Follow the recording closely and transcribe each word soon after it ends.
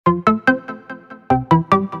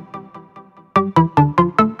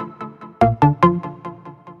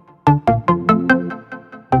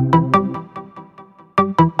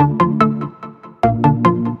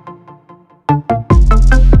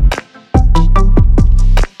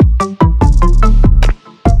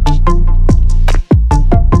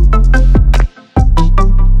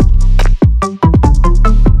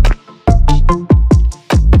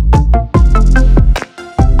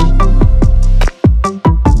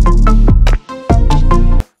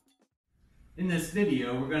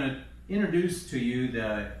video, we're going to introduce to you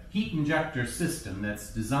the heat injector system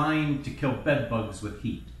that's designed to kill bed bugs with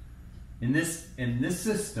heat. In this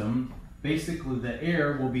system, basically the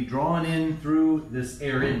air will be drawn in through this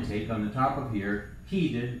air intake on the top of here,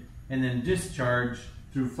 heated, and then discharged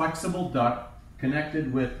through flexible duct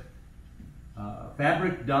connected with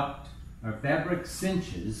fabric duct or fabric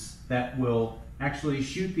cinches that will actually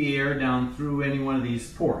shoot the air down through any one of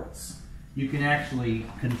these ports. You can actually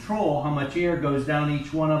control how much air goes down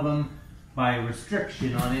each one of them by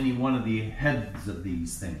restriction on any one of the heads of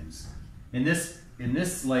these things. In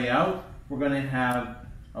this layout, we're going to have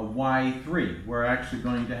a Y3. We're actually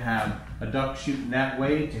going to have a duct shooting that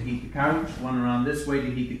way to heat the couch, one around this way to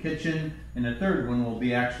heat the kitchen, and a third one will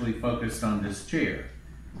be actually focused on this chair.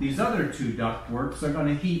 These other two ductworks are going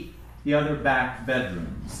to heat the other back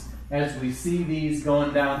bedrooms. As we see these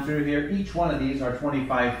going down through here, each one of these are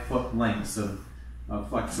 25-foot lengths of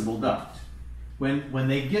flexible duct. When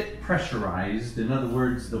they get pressurized, in other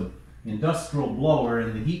words, the industrial blower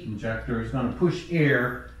in the heat injector is going to push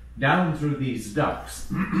air down through these ducts.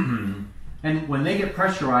 And when they get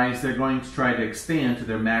pressurized, they're going to try to expand to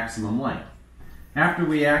their maximum length. After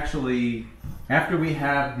we have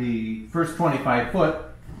the first 25 foot,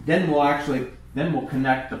 then we'll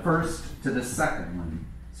connect the first to the second one.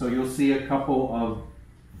 So you'll see a couple of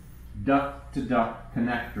duct-to-duct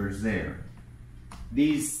connectors there.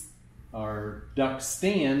 These are duct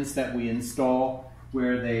stands that we install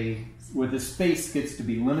where the space gets to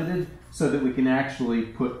be limited so that we can actually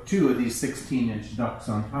put two of these 16-inch ducts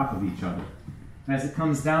on top of each other. As it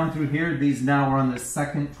comes down through here, these now are on the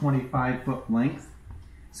second 25-foot length.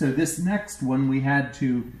 So this next one we had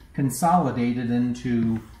to consolidate it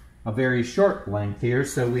into a very short length here,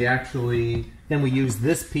 so we use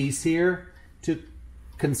this piece here to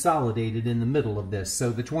consolidate it in the middle of this.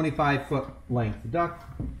 So the 25-foot length duct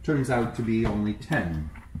turns out to be only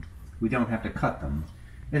 10. We don't have to cut them.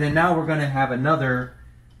 And then now we're going to have another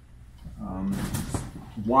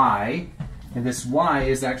Y, and this Y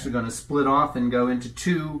is actually going to split off and go into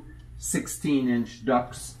two 16-inch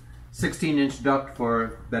ducts. 16-inch duct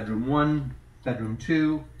for bedroom 1, bedroom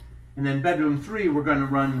 2, and then bedroom 3 we're going to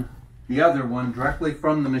run the other one directly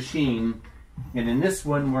from the machine. And in this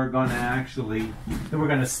one we're going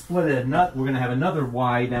to split it. We're going to have another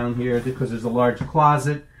Y down here because there's a large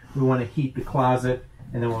closet. We want to heat the closet,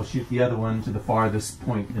 and then we'll shoot the other one to the farthest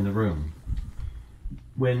point in the room.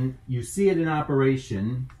 When you see it in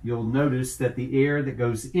operation, you'll notice that the air that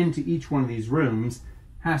goes into each one of these rooms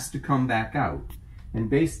has to come back out. And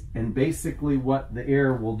basically what the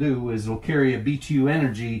air will do is it'll carry a BTU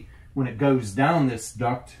energy. When it goes down this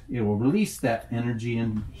duct, it will release that energy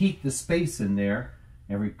and heat the space in there,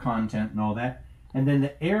 every content and all that. And then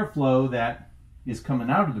the airflow that is coming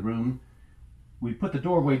out of the room, we put the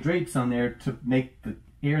doorway drapes on there to make the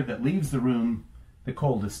air that leaves the room the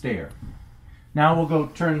coldest air. Now we'll go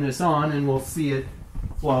turn this on and we'll see it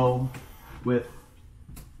flow with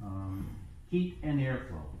heat and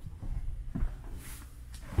airflow.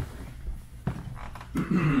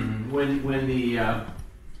 When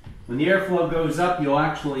the airflow goes up,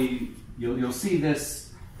 you'll see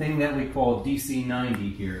this thing that we call DC 90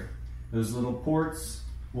 here. Those little ports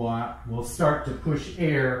will start to push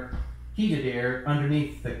air, heated air,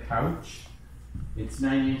 underneath the couch. It's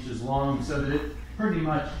 9 inches long, so that it pretty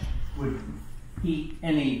much would heat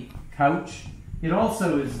any couch. It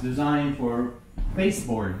also is designed for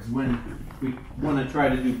baseboards. When we want to try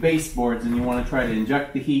to do baseboards and you want to try to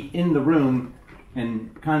inject the heat in the room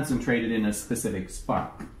and concentrate it in a specific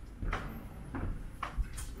spot.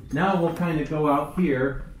 Now we'll kind of go out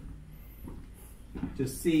here to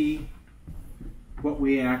see what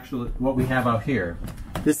we have out here.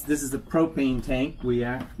 This is a propane tank. We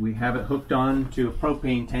have it hooked on to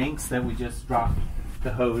propane tanks that we just dropped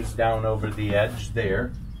the hose down over the edge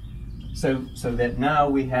there. So that now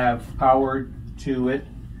we have power to it.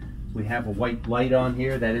 We have a white light on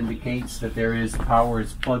here that indicates that power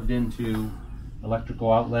is plugged into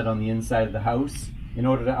electrical outlet on the inside of the house. In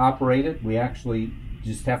order to operate it, we actually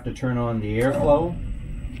just have to turn on the airflow,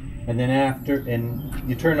 and then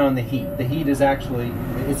you turn on the heat. The heat is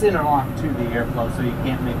it's interlocked to the airflow, so you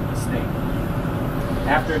can't make a mistake.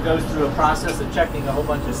 After it goes through a process of checking a whole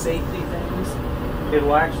bunch of safety things, it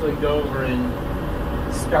will actually go over and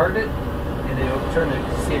start it, and it'll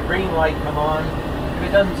see a green light come on. If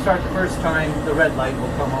it doesn't start the first time, the red light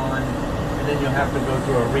will come on, and then you'll have to go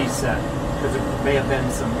through a reset, because there may have been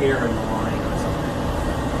some air in the line or something.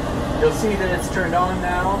 You'll see that it's turned on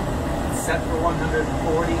now. It's set for 140.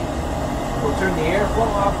 We'll turn the airflow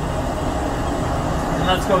up, and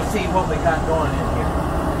let's go see what we got going in here.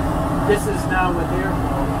 This is now with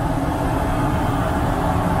airflow.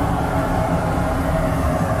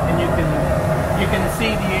 you can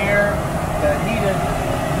see the air,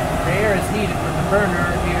 the air is heated from the burner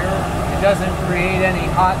here. It doesn't create any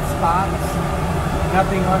hot spots.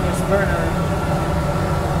 Nothing on this burner to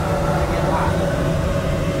get hot.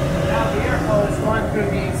 Now the airflow is going through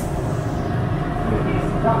these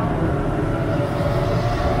ducts.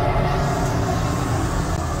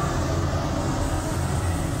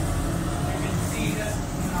 You can see this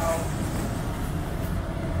now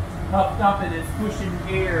puffed up and it's pushing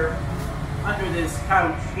air under this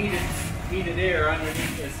couch, heated air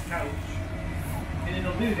underneath this couch. And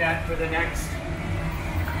it'll do that for the next.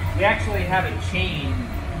 We actually have a chain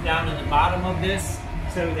down in the bottom of this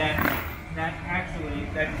so that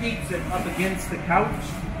keeps it up against the couch,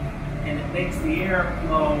 and it makes the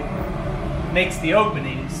airflow, makes the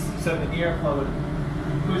openings so that the airflow would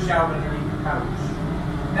push out underneath the couch.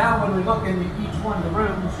 Now when we look into each one of the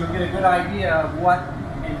rooms, you'll get a good idea of what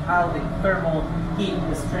and how the thermal heat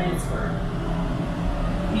is transferred.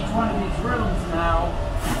 Each one of these rooms now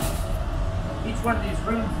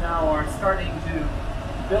are starting to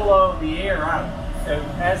billow the air out. So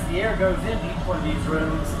as the air goes into each one of these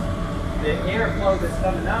rooms, the airflow that's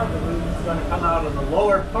coming out of the room is going to come out of the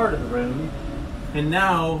lower part of the room. And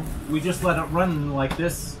now we just let it run like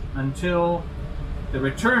this until the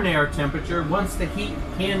return air temperature, once the heat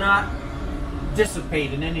cannot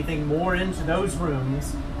dissipate in anything more into those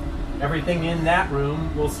rooms, everything in that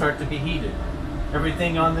room will start to be heated.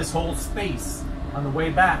 Everything on this whole space on the way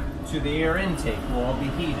back to the air intake will all be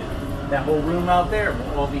heated. That whole room out there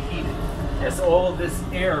will all be heated. As all of this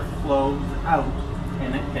air flows out,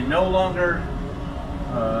 and it can no longer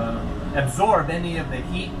absorb any of the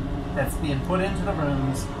heat that's being put into the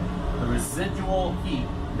rooms, the residual heat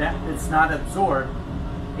that is not absorbed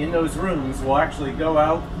in those rooms will actually go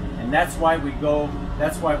out, and that's why we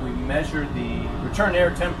measure the return air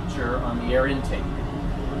temperature on the air intake.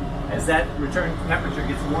 As that return temperature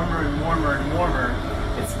gets warmer and warmer and warmer,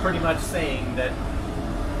 it's pretty much saying that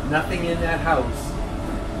nothing in that house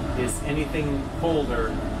is anything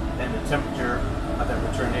colder than the temperature of that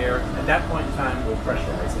return air. At that point in time, we'll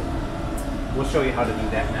pressurize it. We'll show you how to do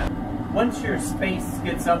that now. Once your space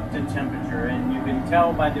gets up to temperature, and you can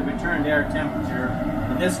tell by the return air temperature,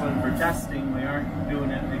 in this one for testing, we aren't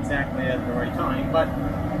doing it exactly at the right time, but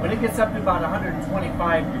when it gets up to about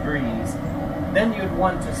 125 degrees, then you'd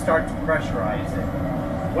want to start to pressurize it.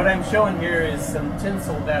 What I'm showing here is some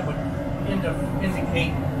tinsel that would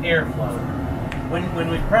indicate airflow. When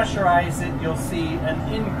we pressurize it, you'll see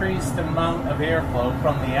an increased amount of airflow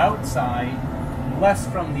from the outside, less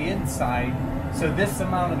from the inside. So this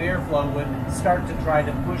amount of airflow would start to try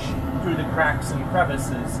to push through the cracks and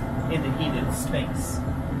crevices in the heated space.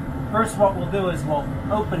 First, what we'll do is we'll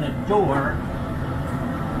open a door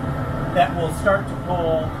that will start to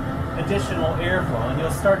pull additional airflow, and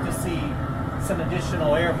you'll start to see some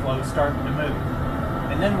additional airflow starting to move.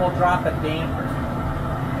 And then we'll drop a damper.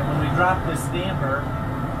 And when we drop this damper,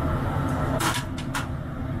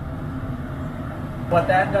 what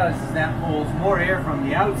that does is that pulls more air from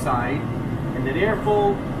the outside, and that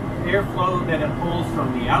airflow that it pulls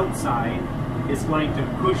from the outside is going to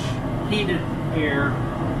push heated air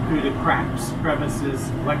through the cracks, crevices,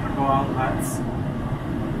 electrical outlets,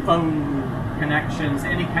 phone connections,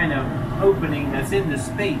 any kind of opening that's in the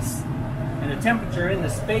space. And the temperature in the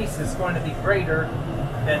space is going to be greater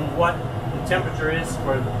than what the temperature is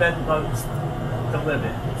for the bed bugs to live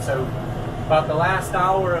in. So about the last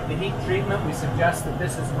hour of the heat treatment, we suggest that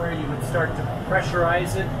this is where you would start to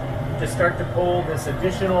pressurize it, to start to pull this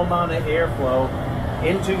additional amount of airflow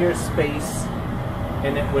into your space,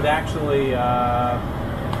 and it would actually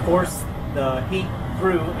force the heat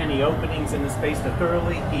through any openings in the space to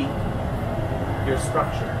thoroughly heat your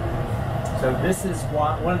structure. So this is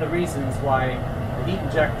one of the reasons why the heat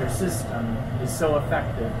injector system is so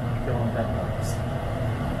effective in killing bed bugs.